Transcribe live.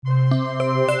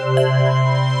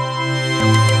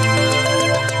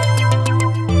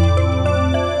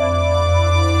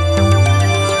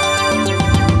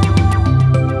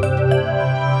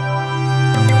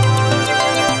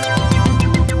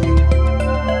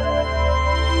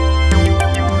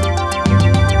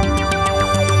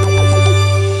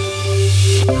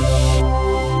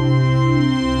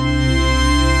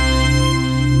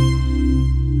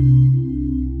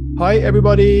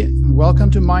everybody, and welcome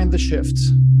to Mind the Shift.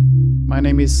 My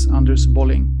name is Anders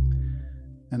Bolling,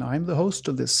 and I'm the host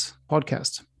of this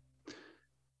podcast.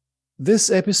 This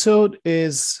episode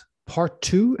is part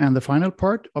 2 and the final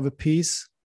part of a piece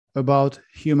about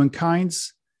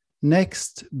humankind's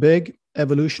next big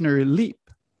evolutionary leap,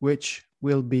 which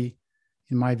will be,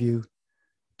 in my view,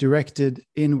 directed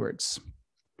inwards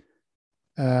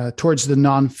towards the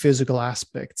non-physical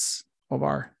aspects of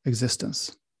our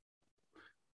existence.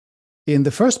 In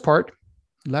the first part,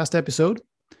 last episode,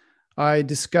 I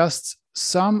discussed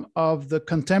some of the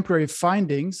contemporary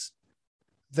findings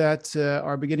that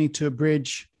are beginning to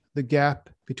bridge the gap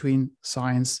between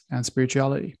science and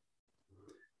spirituality.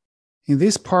 In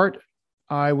this part,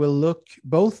 I will look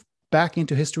both back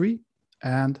into history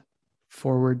and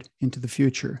forward into the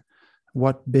future,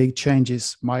 what big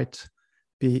changes might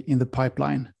be in the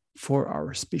pipeline for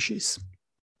our species.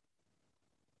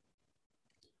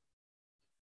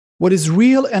 What is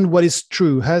real and what is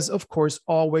true has, of course,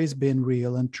 always been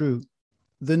real and true.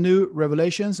 The new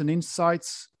revelations and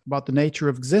insights about the nature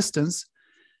of existence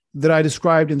that I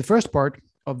described in the first part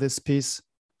of this piece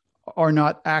are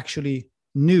not actually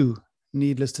new,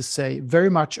 needless to say,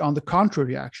 very much on the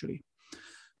contrary, actually.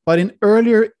 But in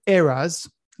earlier eras,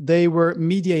 they were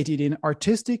mediated in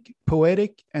artistic,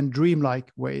 poetic, and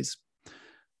dreamlike ways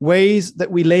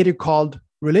that we later called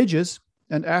religious,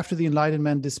 and after the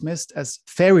Enlightenment dismissed as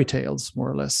fairy tales, more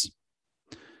or less.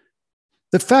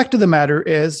 The fact of the matter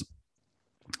is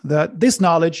that this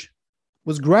knowledge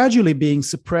was gradually being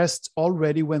suppressed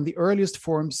already when the earliest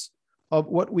forms of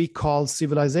what we call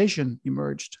civilization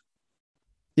emerged.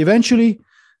 Eventually,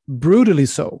 brutally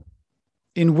so.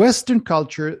 In Western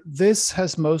culture, this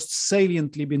has most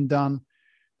saliently been done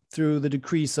through the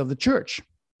decrees of the church.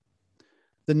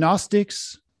 The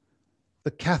Gnostics,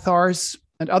 the Cathars,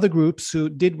 and other groups who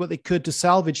did what they could to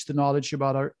salvage the knowledge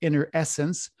about our inner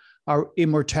essence, our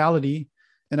immortality,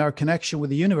 and our connection with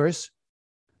the universe,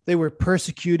 they were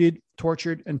persecuted,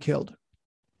 tortured, and killed.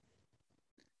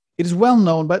 It is well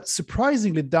known, but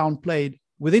surprisingly downplayed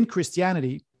within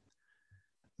Christianity,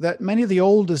 that many of the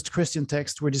oldest Christian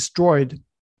texts were destroyed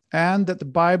and that the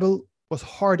Bible was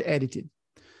hard edited.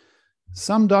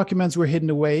 Some documents were hidden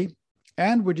away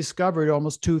and were discovered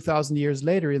almost 2,000 years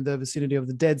later in the vicinity of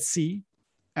the Dead Sea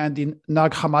and in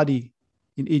Nag Hammadi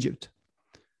in Egypt.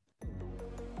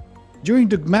 During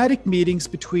dogmatic meetings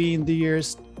between the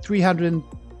years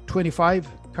 325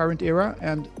 current era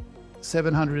and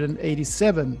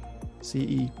 787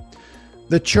 CE,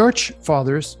 the church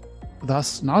fathers,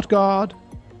 thus not God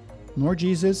nor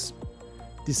Jesus,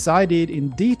 decided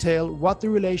in detail what the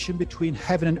relation between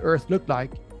heaven and earth looked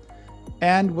like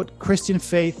and what Christian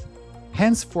faith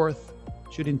henceforth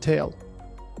should entail.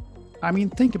 I mean,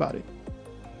 think about it.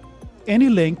 Any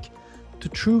link to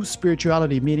true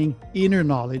spirituality, meaning inner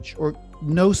knowledge or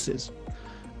gnosis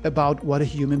about what a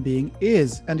human being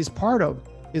is and is a part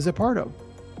of,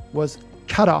 was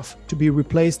cut off to be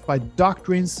replaced by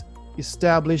doctrines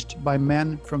established by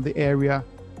men from the area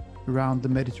around the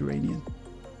Mediterranean.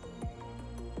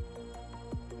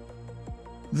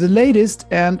 The latest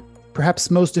and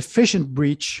perhaps most efficient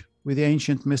breach with the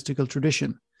ancient mystical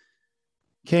tradition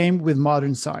came with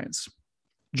modern science.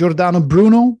 Giordano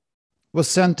Bruno was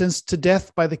sentenced to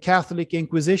death by the Catholic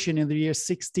Inquisition in the year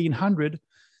 1600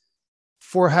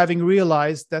 for having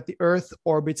realized that the Earth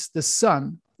orbits the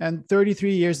sun. And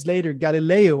 33 years later,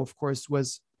 Galileo, of course,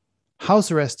 was house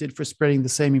arrested for spreading the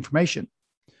same information,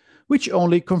 which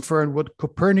only confirmed what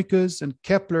Copernicus and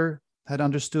Kepler had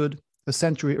understood a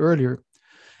century earlier,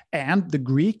 and the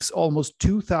Greeks almost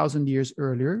 2,000 years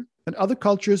earlier, and other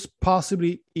cultures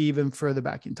possibly even further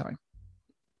back in time.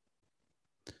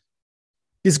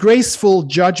 Disgraceful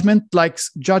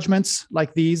judgments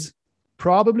like these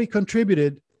probably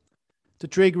contributed to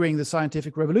triggering the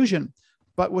scientific revolution.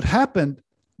 But what happened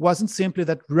wasn't simply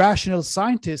that rational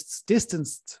scientists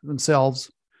distanced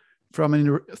themselves from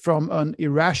an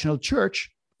irrational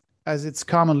church, as it's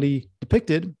commonly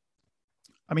depicted.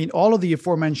 I mean, all of the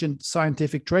aforementioned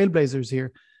scientific trailblazers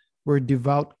here were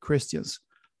devout Christians.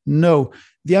 No,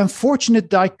 the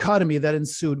unfortunate dichotomy that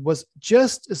ensued was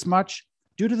just as much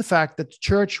due to the fact that the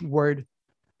church worried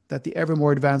that the ever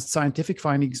more advanced scientific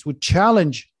findings would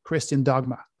challenge Christian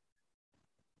dogma.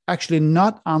 Actually,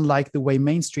 not unlike the way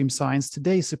mainstream science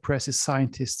today suppresses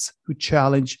scientists who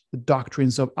challenge the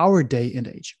doctrines of our day and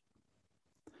age.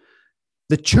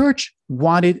 The church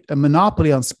wanted a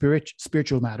monopoly on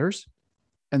spiritual matters,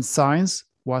 and science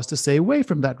was to stay away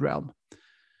from that realm.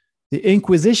 The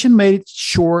Inquisition made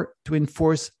sure to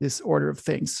enforce this order of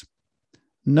things.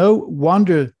 No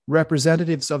wonder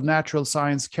representatives of natural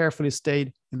science carefully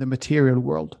stayed in the material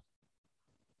world.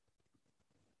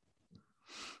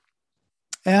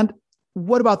 And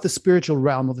what about the spiritual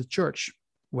realm of the church?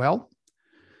 Well,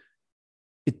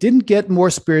 it didn't get more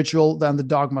spiritual than the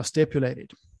dogma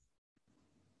stipulated.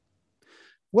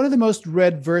 One of the most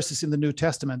read verses in the New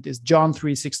Testament is John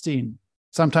 3:16,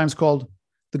 sometimes called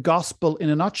the gospel in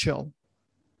a nutshell,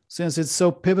 since it's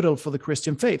so pivotal for the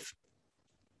Christian faith.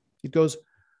 It goes,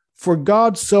 "For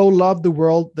God so loved the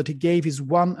world that he gave his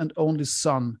one and only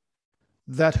Son,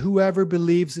 that whoever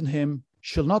believes in him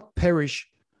shall not perish,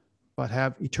 but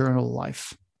have eternal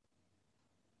life."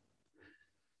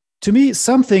 To me,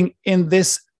 something in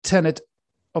this tenet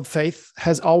of faith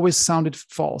has always sounded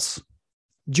false.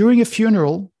 During a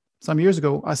funeral some years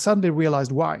ago, I suddenly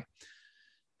realized why.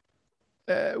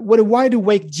 What a wide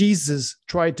awake Jesus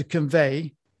tried to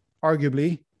convey,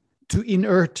 arguably, to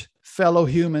inert fellow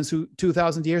humans who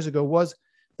 2,000 years ago was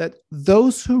that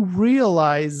those who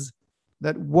realize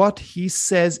that what he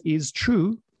says is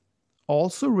true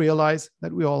also realize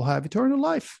that we all have eternal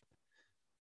life.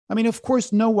 I mean, of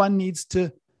course, no one needs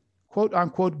to, quote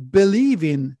unquote, believe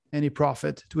in any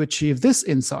prophet to achieve this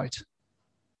insight.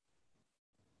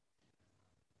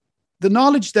 The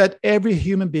knowledge that every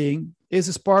human being is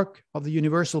a spark of the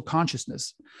universal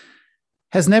consciousness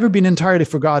has never been entirely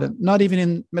forgotten, not even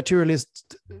in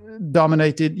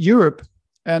materialist-dominated Europe.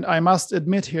 And I must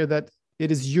admit here that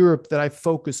it is Europe that I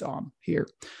focus on here.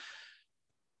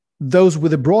 Those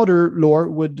with a broader lore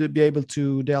would be able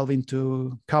to delve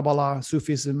into Kabbalah,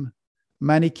 Sufism,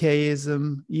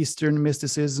 Manichaeism, Eastern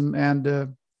mysticism,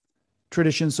 and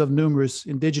traditions of numerous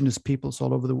indigenous peoples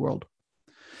all over the world.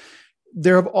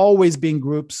 There have always been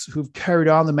groups who've carried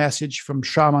on the message from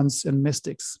shamans and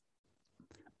mystics.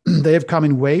 They have come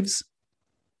in waves.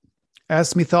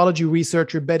 As mythology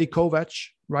researcher Betty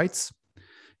Kovach writes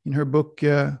in her book,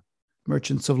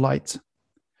 Merchants of Light,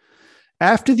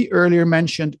 after the earlier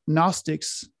mentioned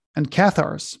Gnostics and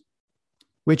Cathars,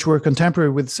 which were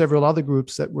contemporary with several other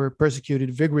groups that were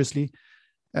persecuted vigorously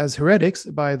as heretics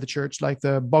by the church, like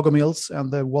the Bogomils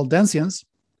and the Waldensians,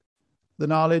 the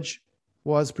knowledge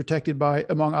was protected by,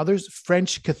 among others,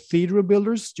 French cathedral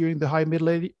builders during the High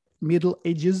Middle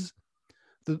Ages,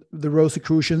 the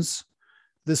Rosicrucians,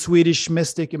 the Swedish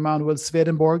mystic Emanuel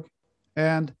Swedenborg,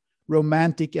 and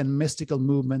romantic and mystical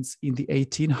movements in the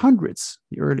 1800s,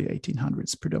 the early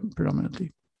 1800s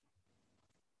predominantly.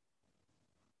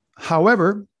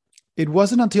 However, it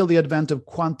wasn't until the advent of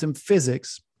quantum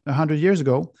physics 100 years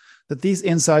ago that these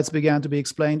insights began to be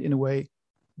explained in a way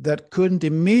that couldn't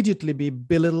immediately be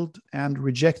belittled and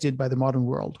rejected by the modern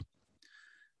world.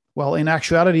 Well, in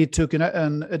actuality, it took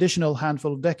an additional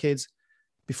handful of decades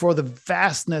before the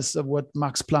vastness of what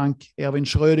Max Planck, Erwin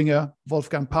Schrödinger,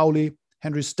 Wolfgang Pauli,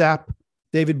 Henry Stapp,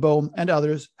 David Bohm, and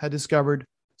others had discovered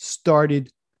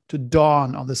started to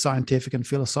dawn on the scientific and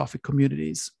philosophic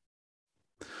communities.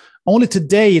 Only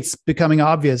today it's becoming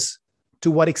obvious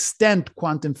to what extent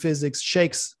quantum physics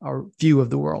shakes our view of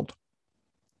the world.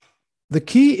 The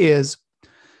key is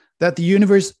that the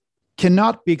universe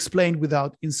cannot be explained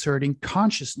without inserting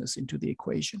consciousness into the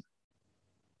equation.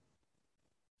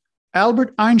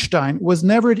 Albert Einstein was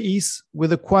never at ease with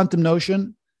the quantum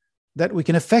notion that we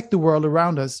can affect the world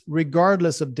around us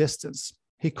regardless of distance.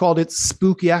 He called it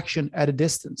spooky action at a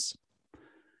distance.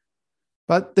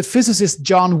 But the physicist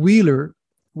John Wheeler,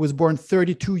 who was born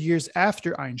 32 years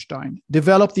after Einstein,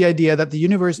 developed the idea that the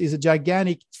universe is a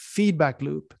gigantic feedback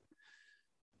loop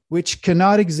which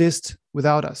cannot exist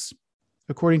without us.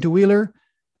 According to Wheeler,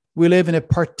 we live in a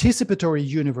participatory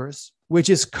universe which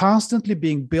is constantly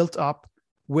being built up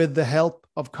with the help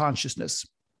of consciousness.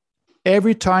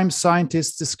 Every time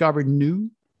scientists discover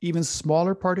new, even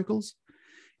smaller particles,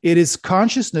 it is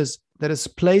consciousness that has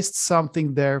placed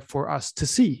something there for us to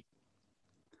see.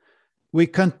 We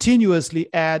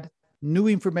continuously add new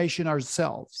information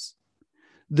ourselves.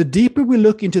 The deeper we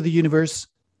look into the universe,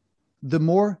 the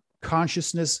more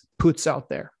consciousness puts out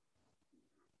there.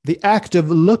 The act of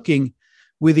looking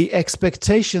with the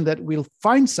expectation that we'll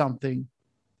find something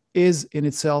is in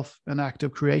itself an act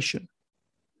of creation.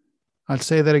 I'll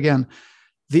say that again.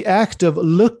 The act of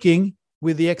looking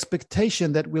with the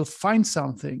expectation that we'll find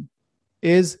something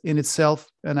is in itself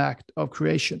an act of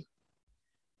creation.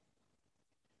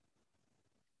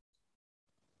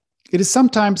 It is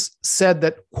sometimes said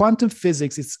that quantum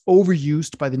physics is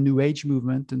overused by the New Age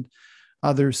movement and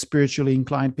other spiritually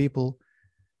inclined people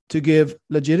to give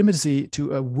legitimacy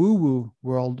to a woo-woo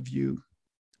worldview.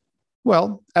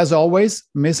 Well, as always,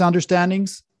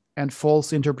 misunderstandings and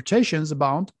false interpretations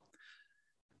abound,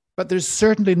 but there's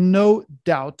certainly no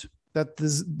doubt that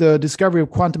the discovery of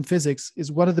quantum physics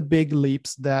is one of the big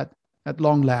leaps that, at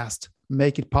long last,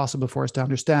 make it possible for us to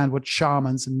understand what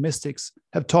shamans and mystics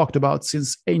have talked about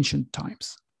since ancient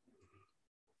times.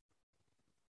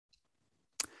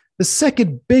 The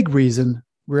second big reason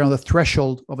we're on the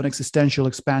threshold of an existential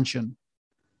expansion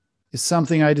is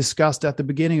something I discussed at the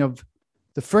beginning of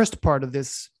the first part of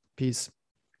this piece: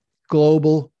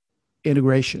 global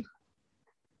integration.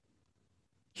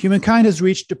 Humankind has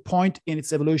reached a point in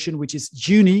its evolution which is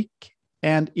unique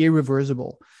and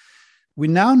irreversible. We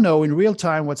now know in real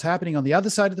time what's happening on the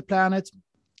other side of the planet,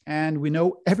 and we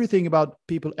know everything about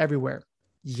people everywhere.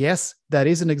 Yes, that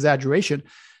is an exaggeration,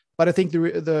 but I think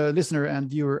the listener and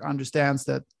viewer understands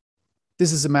that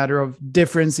this is a matter of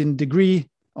difference in degree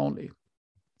only.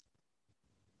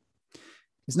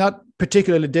 It's not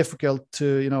particularly difficult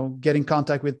to, get in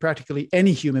contact with practically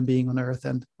any human being on Earth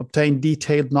and obtain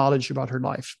detailed knowledge about her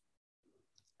life.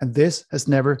 And this has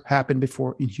never happened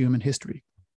before in human history.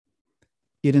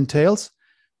 It entails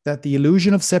that the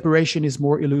illusion of separation is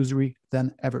more illusory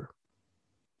than ever.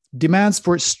 Demands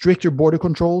for stricter border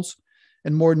controls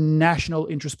and more national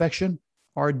introspection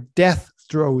are death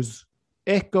throes,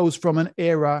 echoes from an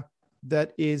era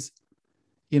that is,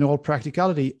 in all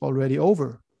practicality, already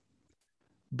over,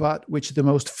 but which the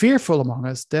most fearful among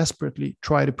us desperately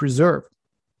try to preserve.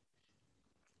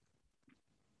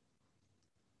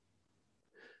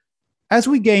 As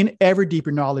we gain ever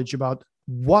deeper knowledge about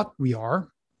what we are,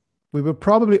 we will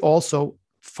probably also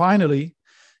finally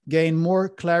gain more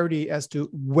clarity as to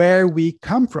where we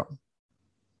come from.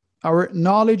 Our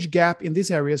knowledge gap in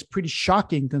this area is pretty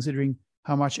shocking considering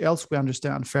how much else we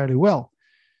understand fairly well.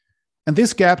 And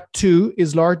this gap, too,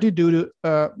 is largely due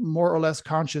to more or less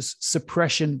conscious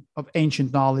suppression of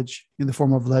ancient knowledge in the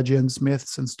form of legends,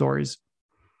 myths, and stories.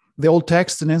 The old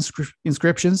texts and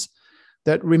inscriptions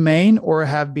that remain or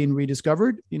have been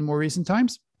rediscovered in more recent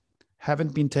times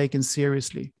haven't been taken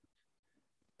seriously.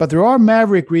 But there are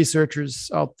maverick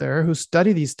researchers out there who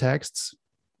study these texts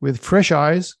with fresh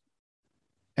eyes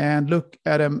and look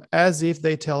at them as if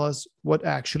they tell us what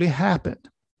actually happened.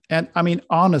 And I mean,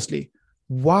 honestly,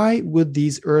 why would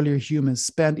these earlier humans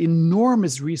spend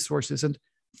enormous resources and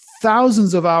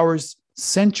thousands of hours,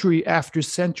 century after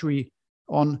century,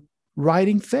 on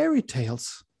writing fairy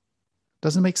tales?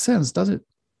 Doesn't make sense, does it?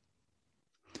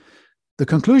 The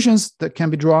conclusions that can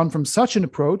be drawn from such an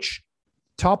approach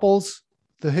topples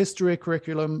the history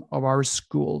curriculum of our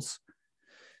schools.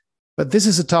 But this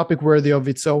is a topic worthy of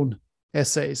its own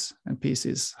essays and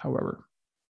pieces, however.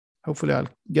 Hopefully I'll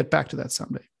get back to that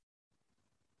someday.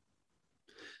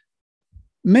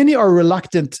 Many are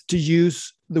reluctant to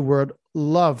use the word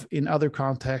love in other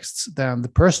contexts than the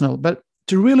personal, but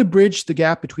to really bridge the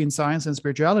gap between science and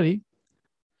spirituality,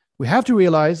 we have to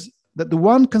realize that the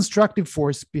one constructive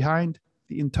force behind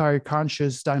the entire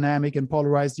conscious, dynamic, and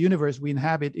polarized universe we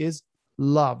inhabit is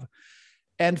love,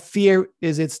 and fear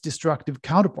is its destructive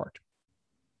counterpart.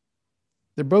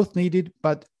 They're both needed,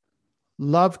 but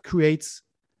love creates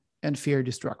and fear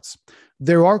destructs.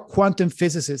 There are quantum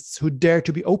physicists who dare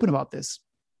to be open about this.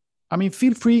 I mean,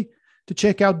 feel free to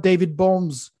check out David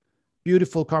Bohm's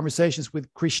beautiful conversations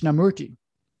with Krishnamurti.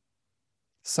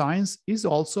 Science is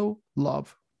also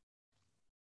love.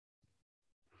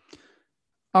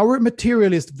 Our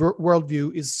materialist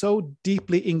worldview is so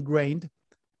deeply ingrained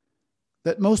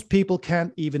that most people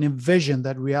can't even envision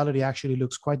that reality actually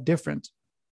looks quite different.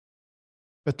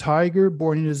 A tiger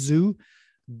born in a zoo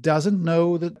doesn't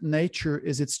know that nature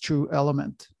is its true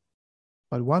element,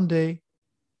 but one day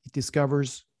it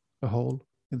discovers a hole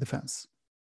in the fence.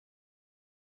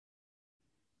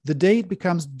 The day it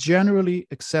becomes generally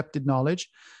accepted knowledge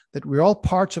that we're all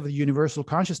parts of the universal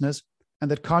consciousness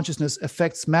and that consciousness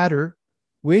affects matter,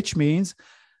 which means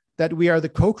that we are the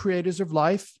co-creators of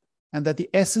life and that the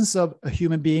essence of a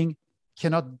human being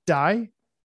cannot die,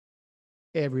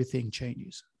 everything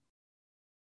changes.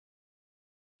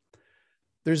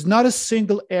 There's not a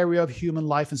single area of human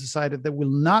life and society that will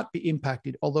not be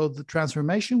impacted, although the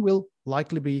transformation will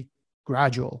likely be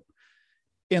gradual.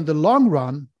 In the long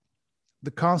run,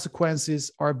 the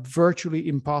consequences are virtually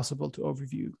impossible to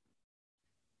overview.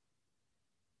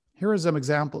 Here are some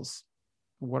examples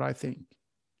of what I think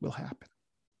will happen.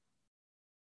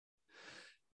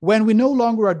 When we no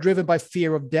longer are driven by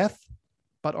fear of death,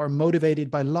 but are motivated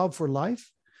by love for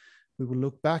life, we will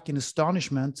look back in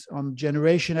astonishment on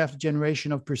generation after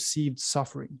generation of perceived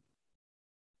suffering.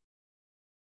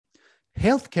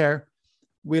 Healthcare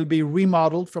will be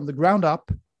remodeled from the ground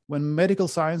up when medical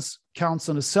science counts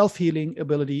on a self-healing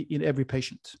ability in every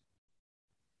patient.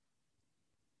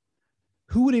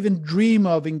 Who would even dream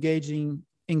of engaging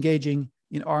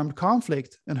in armed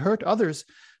conflict and hurt others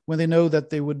when they know that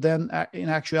they would then, in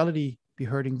actuality, be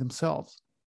hurting themselves?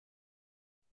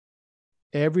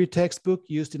 Every textbook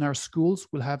used in our schools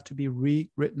will have to be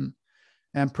rewritten,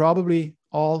 and probably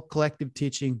all collective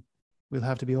teaching will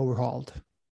have to be overhauled.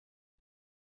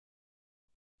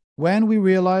 When we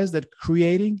realize that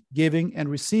creating, giving, and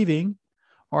receiving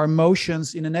are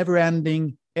motions in a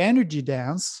never-ending energy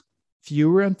dance,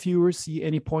 fewer and fewer see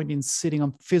any point in sitting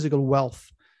on physical wealth.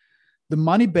 The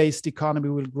money-based economy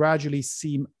will gradually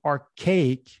seem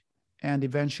archaic and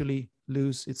eventually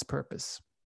lose its purpose.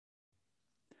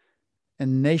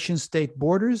 And nation-state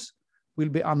borders will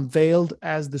be unveiled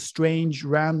as the strange,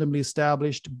 randomly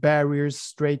established barriers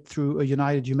straight through a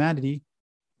united humanity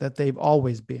that they've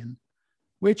always been,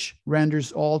 which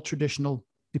renders all traditional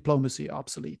diplomacy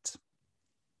obsolete.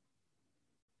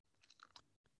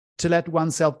 To let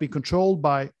oneself be controlled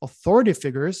by authority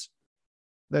figures,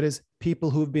 that is, people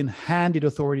who've been handed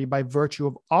authority by virtue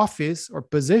of office or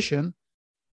position,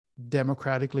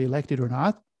 democratically elected or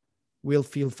not, will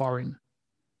feel foreign.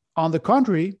 On the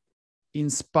contrary,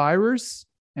 inspirers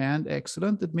and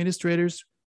excellent administrators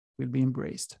will be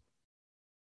embraced.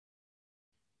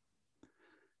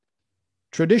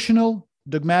 Traditional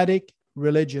dogmatic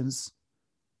religions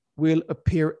will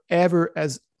appear ever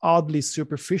as oddly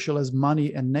superficial as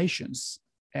money and nations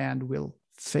and will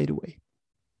fade away.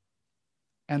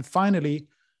 And finally,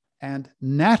 and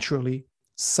naturally,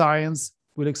 science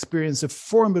will experience a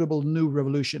formidable new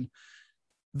revolution,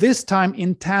 this time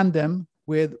in tandem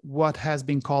with what has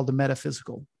been called the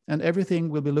metaphysical, and everything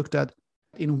will be looked at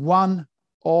in one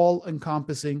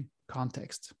all-encompassing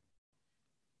context.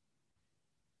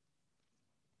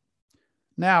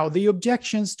 Now, the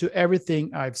objections to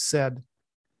everything I've said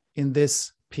in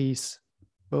this piece,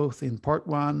 both in part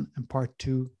 1 and part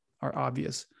 2, are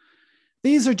obvious.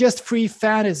 These are just free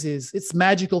fantasies. It's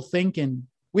magical thinking.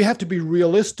 We have to be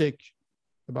realistic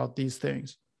about these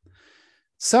things.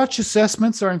 Such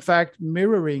assessments are in fact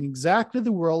mirroring exactly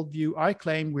the worldview I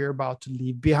claim we're about to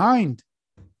leave behind.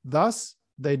 Thus,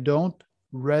 they don't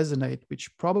resonate,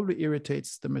 which probably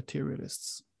irritates the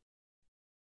materialists.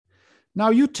 Now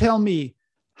you tell me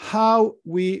how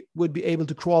we would be able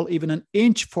to crawl even an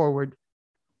inch forward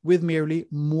with merely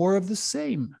more of the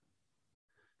same.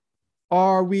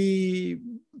 Are we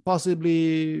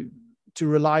possibly to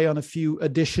rely on a few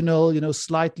additional,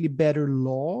 slightly better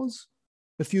laws?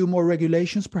 A few more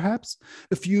regulations, perhaps?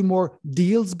 A few more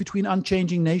deals between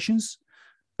unchanging nations?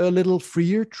 A little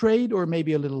freer trade or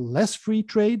maybe a little less free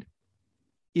trade?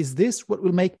 Is this what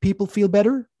will make people feel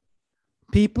better?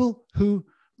 People who,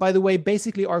 by the way,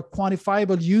 basically are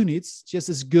quantifiable units, just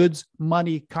as goods,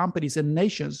 money, companies, and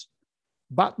nations.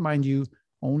 But mind you,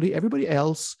 only everybody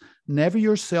else, never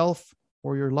yourself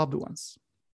or your loved ones.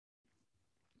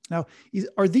 Now,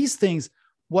 are these things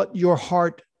what your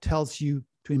heart tells you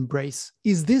to embrace?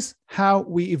 Is this how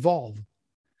we evolve?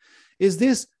 Is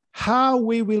this how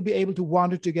we will be able to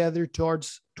wander together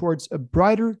towards a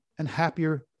brighter and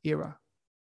happier era?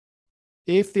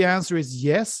 If the answer is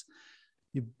yes,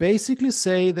 you basically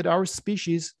say that our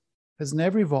species has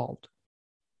never evolved.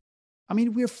 I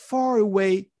mean, we're far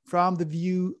away from the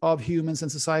view of humans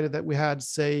and society that we had,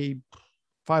 say,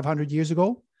 500 years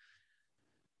ago.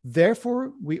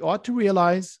 Therefore, we ought to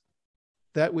realize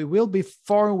that we will be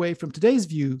far away from today's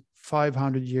view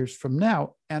 500 years from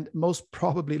now, and most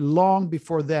probably long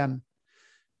before then,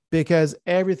 because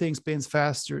everything spins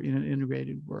faster in an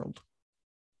integrated world.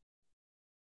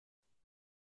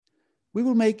 We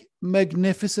will make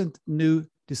magnificent new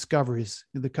discoveries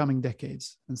in the coming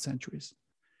decades and centuries.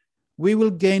 We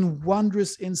will gain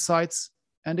wondrous insights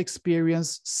and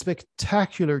experience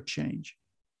spectacular change.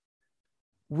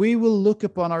 We will look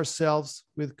upon ourselves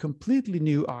with completely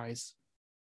new eyes.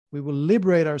 We will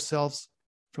liberate ourselves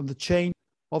from the chain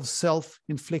of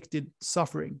self-inflicted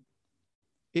suffering.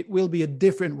 It will be a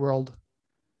different world,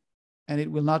 and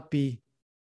it will not be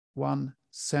 1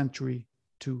 century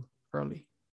too early.